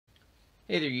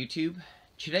Hey there YouTube.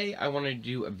 Today I wanted to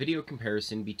do a video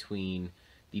comparison between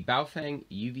the Baofeng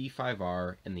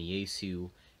UV-5R and the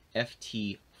Yaesu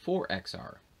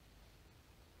FT-4XR.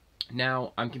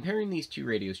 Now I'm comparing these two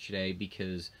radios today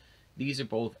because these are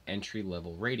both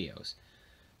entry-level radios.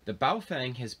 The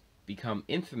Baofeng has become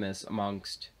infamous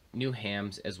amongst new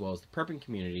hams as well as the prepping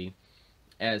community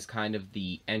as kind of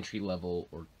the entry-level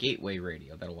or gateway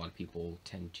radio that a lot of people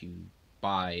tend to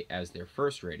buy as their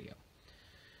first radio.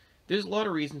 There's a lot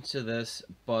of reasons to this,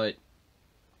 but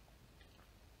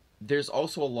there's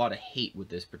also a lot of hate with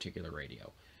this particular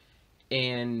radio.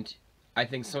 And I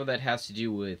think some of that has to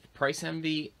do with price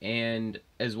envy and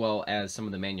as well as some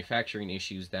of the manufacturing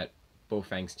issues that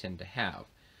Baofengs tend to have.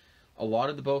 A lot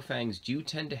of the Baofengs do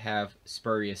tend to have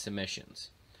spurious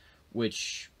emissions,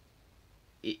 which,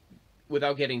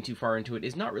 without getting too far into it,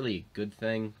 is not really a good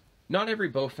thing. Not every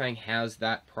Baofeng has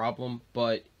that problem,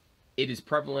 but it is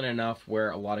prevalent enough where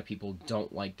a lot of people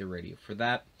don't like the radio for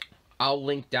that. I'll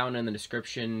link down in the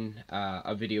description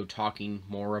a video talking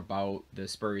more about the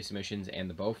spurious emissions and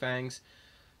the Baofengs,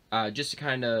 just to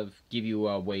kind of give you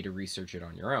a way to research it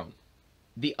on your own.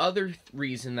 The other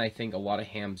reason I think a lot of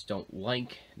hams don't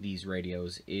like these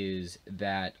radios is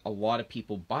that a lot of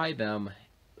people buy them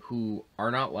who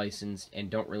are not licensed and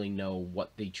don't really know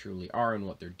what they truly are and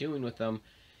what they're doing with them,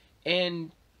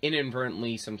 and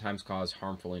inadvertently sometimes cause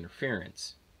harmful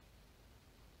interference.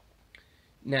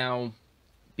 Now,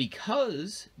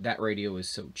 because that radio is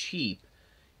so cheap,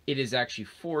 it has actually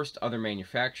forced other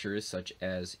manufacturers such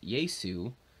as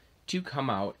Yaesu to come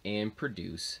out and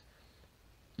produce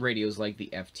radios like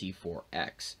the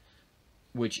FT-4X,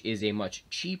 which is a much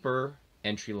cheaper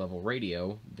entry-level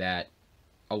radio that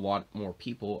a lot more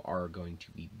people are going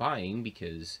to be buying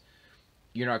because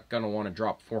you're not going to want to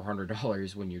drop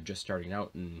 $400 when you're just starting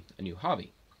out in a new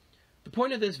hobby. The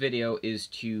point of this video is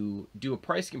to do a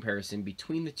price comparison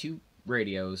between the two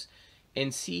radios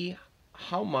and see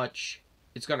how much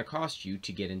it's going to cost you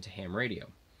to get into ham radio.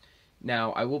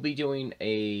 Now, I will be doing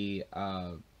a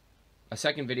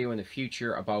second video in the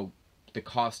future about the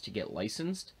cost to get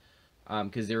licensed,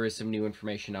 because there is some new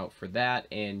information out for that,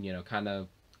 and kind of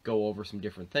go over some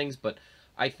different things, but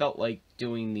I felt like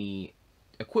doing the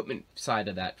equipment side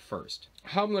of that first.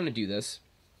 How I'm going to do this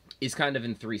is kind of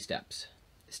in 3 steps.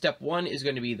 Step 1 is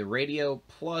going to be the radio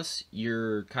plus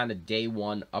your kind of day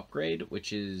 1 upgrade,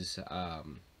 which is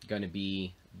going to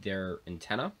be their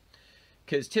antenna.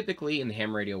 Because typically in the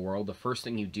ham radio world, the first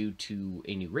thing you do to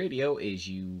a new radio is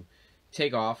you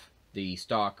take off the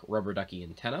stock rubber ducky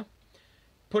antenna,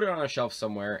 put it on a shelf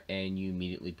somewhere, and you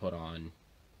immediately put on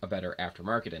a better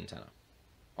aftermarket antenna.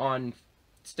 On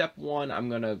Step 1, I'm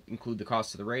going to include the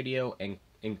cost of the radio and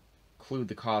include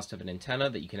the cost of an antenna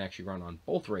that you can actually run on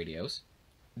both radios.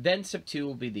 Then Step 2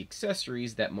 will be the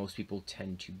accessories that most people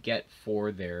tend to get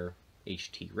for their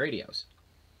HT radios.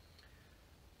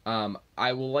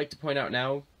 I will like to point out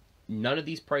now, none of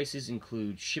these prices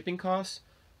include shipping costs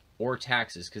or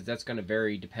taxes, because that's going to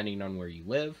vary depending on where you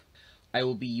live. I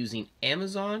will be using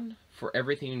Amazon for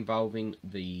everything involving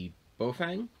the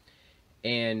Baofeng.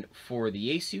 And for the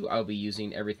Yaesu, I'll be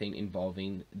using everything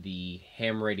involving the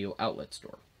ham radio outlet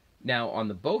store. Now, on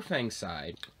the Baofeng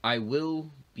side, I will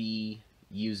be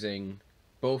using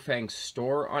Baofeng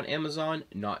store on Amazon,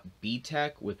 not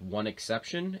BTEC, with one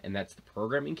exception, and that's the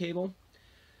programming cable.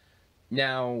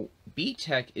 Now,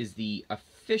 BTEC is the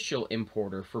official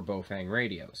importer for Baofeng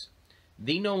radios.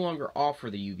 They no longer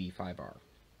offer the UV-5R.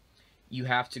 You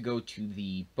have to go to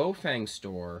the Baofeng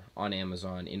store on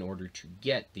Amazon in order to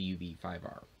get the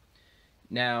UV-5R.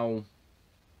 Now,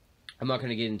 I'm not going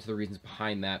to get into the reasons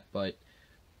behind that, but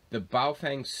the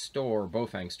Baofeng store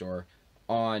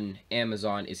on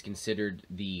Amazon is considered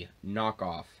the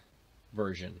knockoff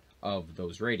version of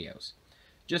those radios.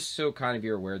 Just so kind of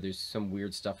you're aware, there's some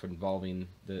weird stuff involving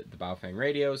the Baofeng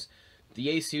radios. The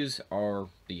Yaesus are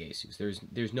the Yaesus.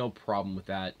 There's no problem with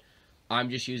that. I'm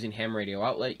just using ham radio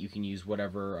outlet. You can use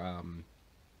whatever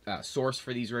source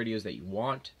for these radios that you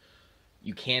want.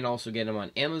 You can also get them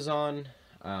on Amazon,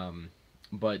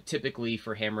 but typically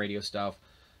for ham radio stuff,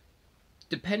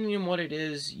 depending on what it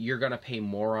is, you're going to pay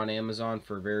more on Amazon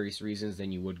for various reasons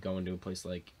than you would go into a place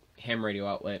like ham radio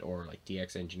outlet or like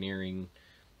DX Engineering.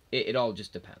 It all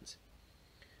just depends.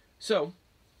 So,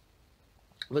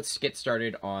 let's get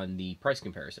started on the price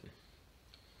comparison.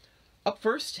 Up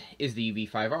first is the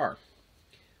UV-5R.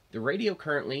 The radio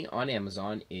currently on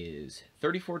Amazon is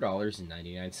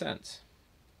 $34.99.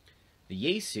 The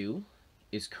Yaesu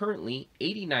is currently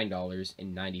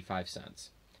 $89.95.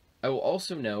 I will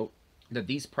also note that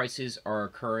these prices are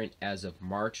current as of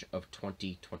March of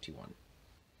 2021.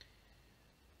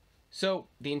 So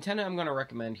the antenna I'm going to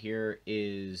recommend here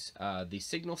is the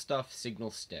Signal Stuff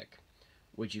Signal Stick,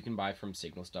 which you can buy from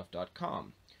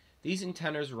signalstuff.com. These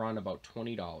antennas run about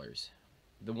 $20.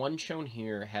 The one shown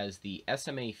here has the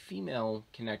SMA female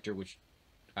connector, which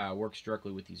works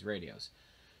directly with these radios.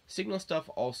 Signal Stuff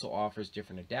also offers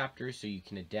different adapters, so you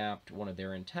can adapt one of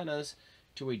their antennas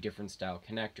to a different style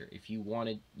connector. If you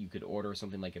wanted, you could order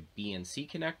something like a BNC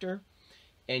connector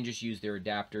and just use their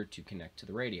adapter to connect to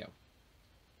the radio.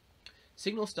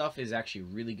 Signal Stuff is actually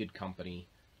a really good company.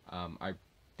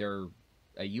 They're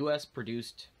a US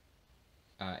produced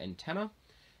antenna,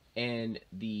 and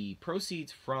the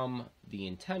proceeds from the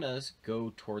antennas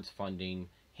go towards funding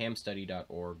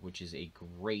hamstudy.org, which is a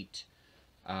great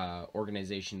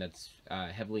organization that's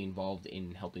heavily involved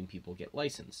in helping people get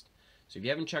licensed. So if you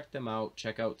haven't checked them out,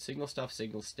 check out Signal Stuff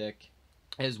Signal Stick,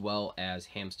 as well as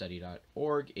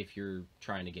hamstudy.org if you're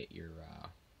trying to get your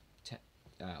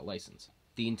license.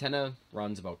 The antenna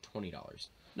runs about $20.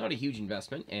 Not a huge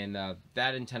investment, and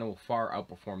that antenna will far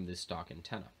outperform this stock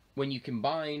antenna. When you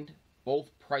combine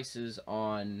both prices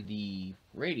on the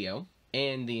radio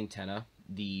and the antenna,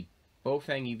 the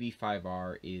Baofeng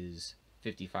UV-5R is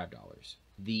 $55.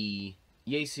 The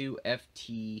Yaesu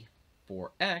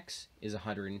FT-4XR is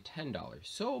 $110,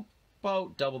 so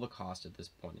about double the cost at this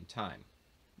point in time.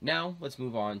 Now let's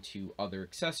move on to other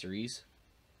accessories.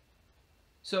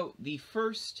 So the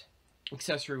first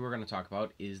accessory we're going to talk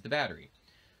about is the battery.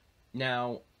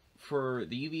 Now for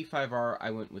the UV-5R,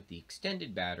 I went with the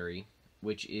extended battery,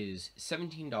 which is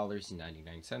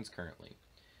 $17.99 currently.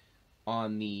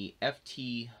 On the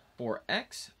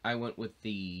FT-4XR, I went with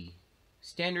the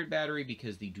standard battery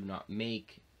because they do not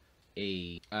make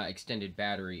a extended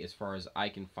battery as far as I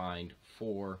can find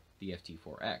for the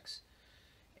FT-4XR,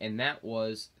 and that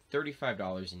was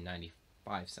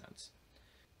 $35.95.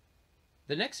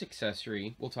 The next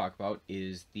accessory we'll talk about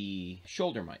is the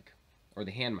shoulder mic, or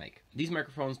the hand mic. These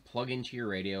microphones plug into your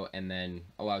radio and then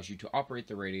allows you to operate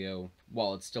the radio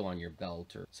while it's still on your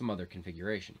belt or some other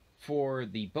configuration. For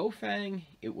the Baofeng,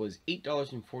 it was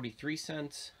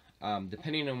 $8.43.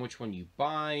 Depending on which one you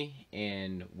buy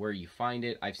and where you find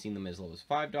it, I've seen them as low as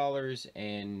 $5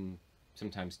 and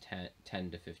sometimes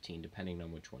 10 to 15 depending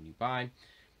on which one you buy.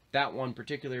 That one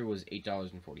particular was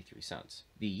 $8.43.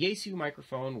 The Yaesu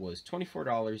microphone was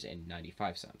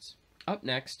 $24.95. Up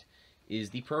next is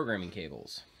the programming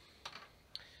cables.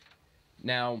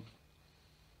 Now,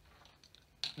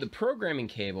 the programming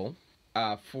cable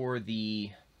for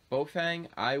the Baofeng,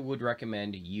 I would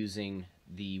recommend using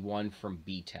the one from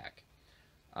B-Tech.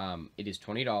 It is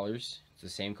 $20. It's the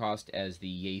same cost as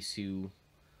the Yaesu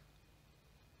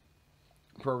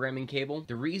programming cable.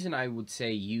 The reason I would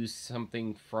say use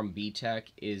something from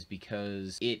B-Tech is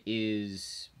because it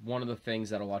is one of the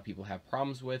things that a lot of people have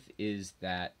problems with, is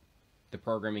that the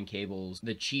programming cables,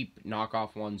 the cheap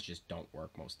knockoff ones, just don't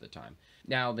work most of the time.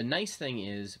 Now, the nice thing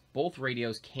is both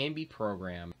radios can be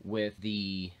programmed with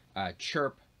the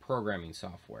Chirp programming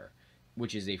software,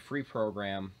 which is a free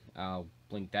program. I'll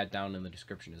link that down in the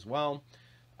description as well.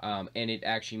 And it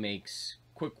actually makes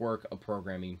quick work of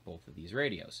programming both of these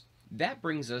radios. That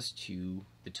brings us to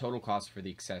the total cost for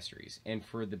the accessories. And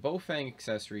for the Baofeng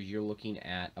accessories, you're looking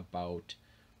at about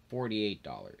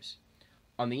 $48.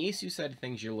 On the Yaesu side of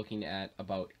things, you're looking at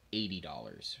about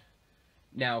 $80.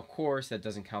 Now, of course, that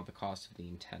doesn't count the cost of the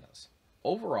antennas.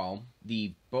 Overall,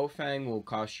 the Baofeng will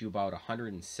cost you about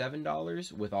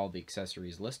 $107 with all the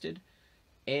accessories listed,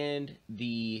 and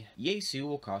the Yaesu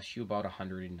will cost you about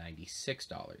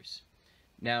 $196.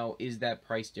 Now, is that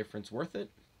price difference worth it?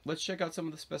 Let's check out some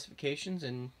of the specifications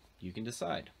and you can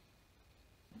decide.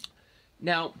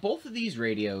 Now, both of these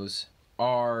radios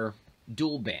are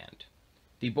dual band.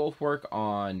 They both work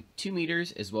on 2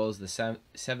 meters as well as the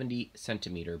 70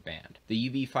 centimeter band. The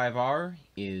UV-5R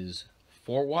is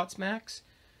 4 watts max.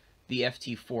 The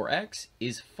FT-4XR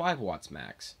is 5 watts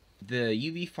max. The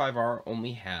UV-5R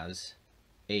only has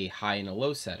a high and a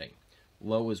low setting.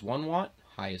 Low is 1 watt,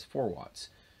 high is 4 watts.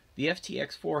 The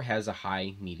FT-X4 has a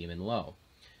high, medium, and low.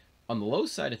 On the low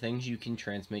side of things, you can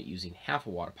transmit using half a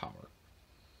watt of power.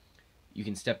 You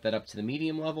can step that up to the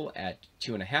medium level at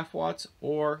 2.5 watts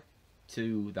or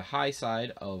to the high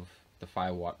side of the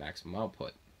 5 watt maximum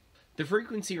output. The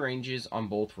frequency ranges on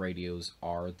both radios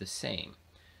are the same.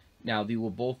 Now, they will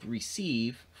both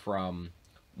receive from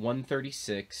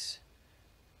 136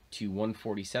 to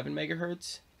 147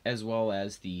 megahertz, as well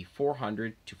as the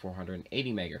 400 to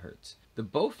 480 megahertz. The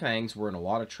Baofengs were in a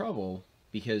lot of trouble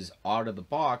because out of the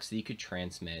box they could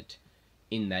transmit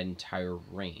in that entire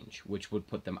range, which would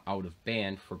put them out of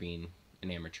band for being an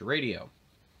amateur radio.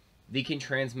 They can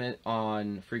transmit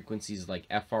on frequencies like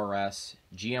FRS,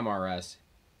 GMRS,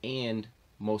 and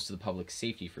most of the public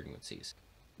safety frequencies.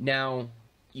 Now,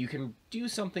 you can do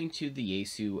something to the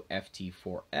Yaesu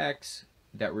FT-4X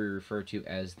that we refer to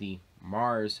as the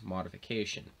Mars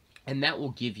modification, and that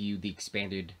will give you the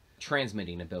expanded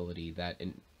transmitting ability that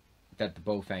the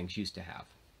Baofengs used to have.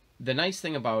 The nice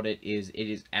thing about it is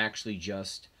actually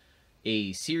just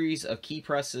a series of key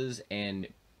presses and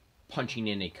punching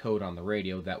in a code on the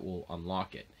radio that will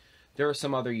unlock it. There are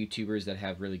some other YouTubers that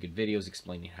have really good videos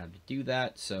explaining how to do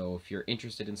that, so if you're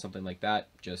interested in something like that,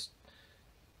 just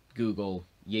Google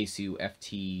Yaesu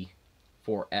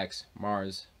FT-4X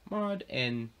Mars mod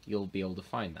and you'll be able to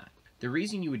find that. The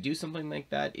reason you would do something like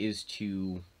that is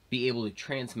to be able to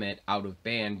transmit out of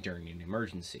band during an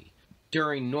emergency.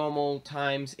 During normal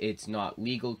times, it's not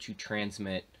legal to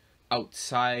transmit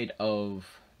outside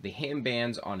of the ham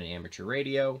bands on an amateur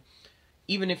radio.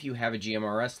 Even if you have a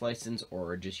GMRS license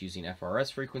or are just using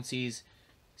FRS frequencies,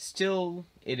 still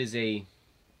it is a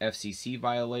FCC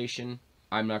violation.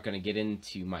 I'm not going to get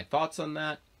into my thoughts on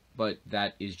that, but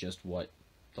that is just what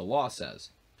the law says.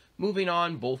 Moving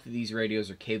on, both of these radios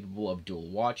are capable of dual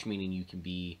watch, meaning you can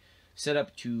be set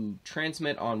up to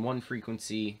transmit on one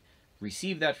frequency,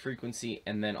 receive that frequency,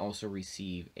 and then also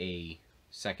receive a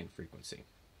second frequency.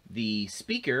 The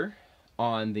speaker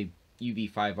on the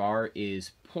UV-5R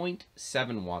is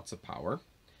 0.7 watts of power,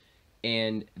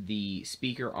 and the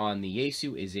speaker on the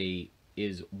Yaesu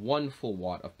is 1 full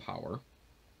watt of power,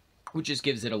 which just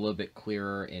gives it a little bit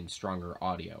clearer and stronger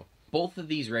audio. Both of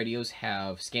these radios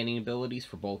have scanning abilities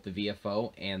for both the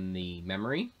VFO and the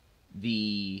memory.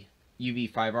 The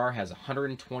UV-5R has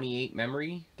 128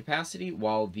 memory capacity,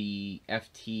 while the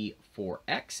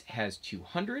FT-4X has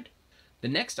 200. The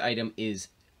next item is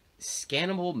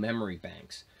scannable memory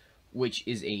banks, which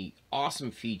is an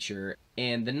awesome feature.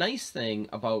 And the nice thing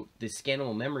about the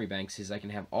scannable memory banks is I can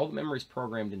have all the memories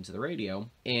programmed into the radio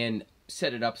and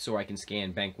set it up so I can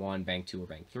scan bank 1, bank 2, or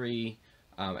bank 3.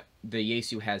 The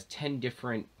Yaesu has 10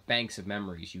 different banks of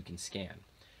memories you can scan.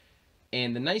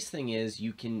 And the nice thing is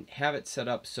you can have it set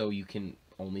up so you can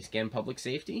only scan public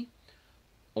safety,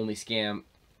 only scan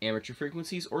amateur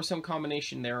frequencies, or some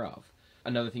combination thereof.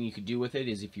 Another thing you could do with it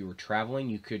is if you were traveling,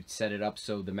 you could set it up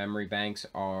so the memory banks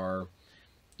are,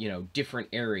 different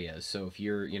areas. So if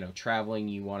you're, traveling,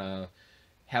 you want to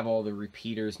have all the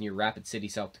repeaters near Rapid City,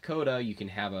 South Dakota, you can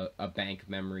have a bank of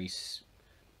memories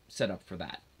set up for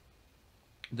that.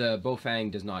 The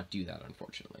Baofeng does not do that,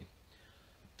 unfortunately.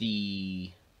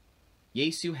 The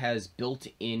Yaesu has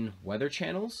built-in weather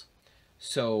channels,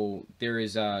 so there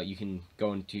is you can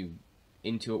go into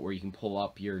it where you can pull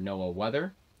up your NOAA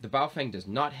weather. The Baofeng does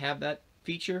not have that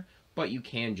feature, but you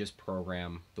can just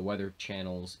program the weather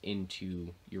channels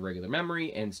into your regular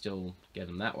memory and still get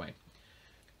them that way.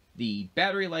 The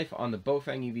battery life on the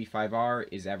Baofeng UV-5R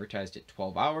is advertised at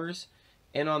 12 hours,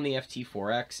 and on the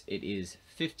FT-4X it is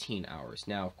 15 hours.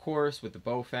 Now, of course, with the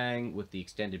Baofeng, with the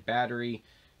extended battery,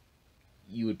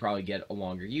 you would probably get a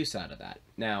longer use out of that.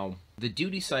 Now, the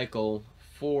duty cycle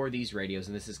for these radios,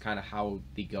 and this is kind of how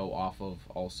they go off of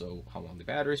also how long the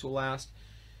batteries will last,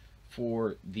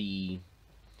 for the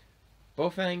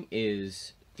Baofeng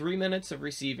is 3 minutes of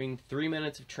receiving, 3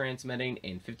 minutes of transmitting,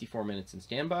 and 54 minutes in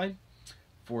standby.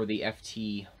 For the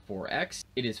FT-4X,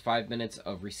 it is 5 minutes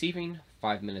of receiving,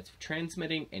 5 minutes of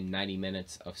transmitting, and 90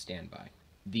 minutes of standby.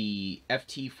 The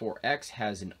FT-4X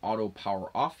has an auto power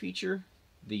off feature.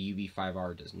 The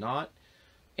UV-5R does not.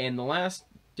 And the last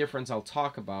difference I'll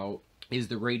talk about is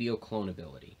the radio clone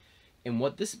ability. And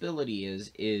what this ability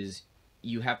is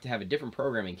you have to have a different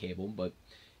programming cable, but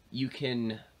you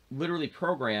can literally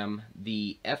program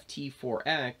the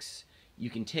FT-4X. You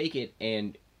can take it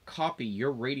and copy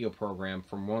your radio program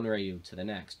from one radio to the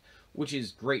next, which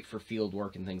is great for field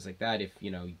work and things like that. If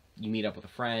you meet up with a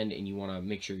friend and you want to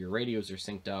make sure your radios are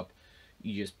synced up,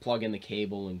 you just plug in the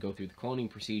cable and go through the cloning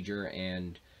procedure,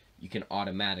 and you can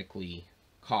automatically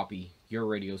copy your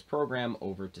radio's program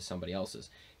over to somebody else's.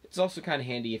 It's also kind of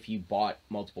handy if you bought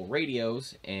multiple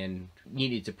radios and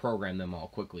needed to program them all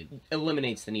quickly. It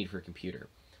eliminates the need for a computer.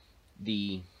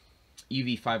 The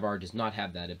UV-5R does not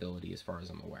have that ability as far as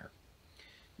I'm aware.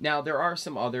 Now, there are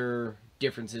some other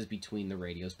differences between the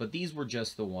radios, but these were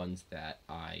just the ones that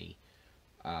I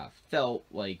felt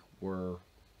like were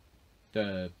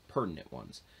the pertinent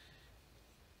ones.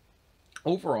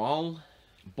 Overall,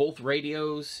 both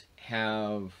radios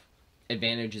have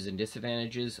advantages and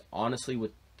disadvantages. Honestly,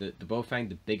 with the Baofeng,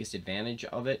 the biggest advantage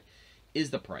of it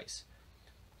is the price.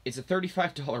 It's a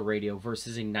 $35 radio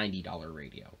versus a $90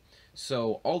 radio.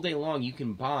 So all day long, you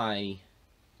can buy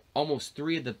almost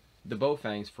 3 of the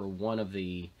Baofengs for 1 of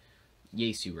the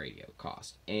Yaesu radio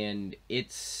cost. And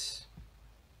it's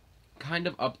kind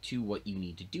of up to what you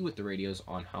need to do with the radios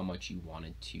on how much you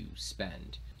wanted to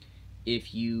spend.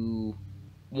 If you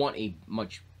want a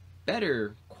much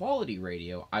better quality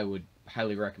radio, I would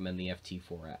highly recommend the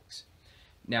FT-4X.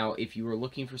 Now, if you were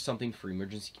looking for something for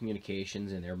emergency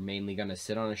communications and they're mainly going to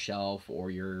sit on a shelf,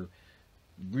 or you're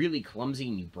really clumsy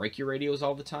and you break your radios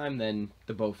all the time, then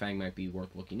the Baofeng might be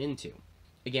worth looking into.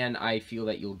 Again, I feel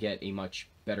that you'll get a much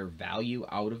better value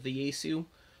out of the Yaesu,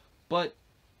 but,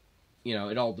 you know,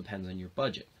 it all depends on your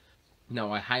budget.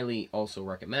 Now, I highly also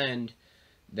recommend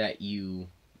that you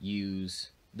use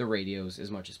the radios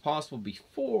as much as possible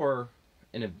before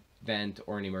an event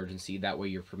or an emergency. That way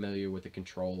you're familiar with the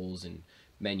controls and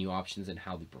menu options and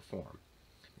how they perform.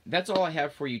 That's all I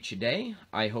have for you today.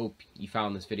 I hope you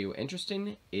found this video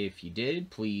interesting. If you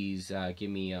did, please give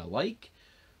me a like,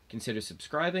 consider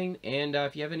subscribing, and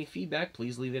if you have any feedback,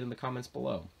 please leave it in the comments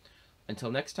below.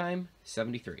 Until next time,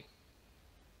 73.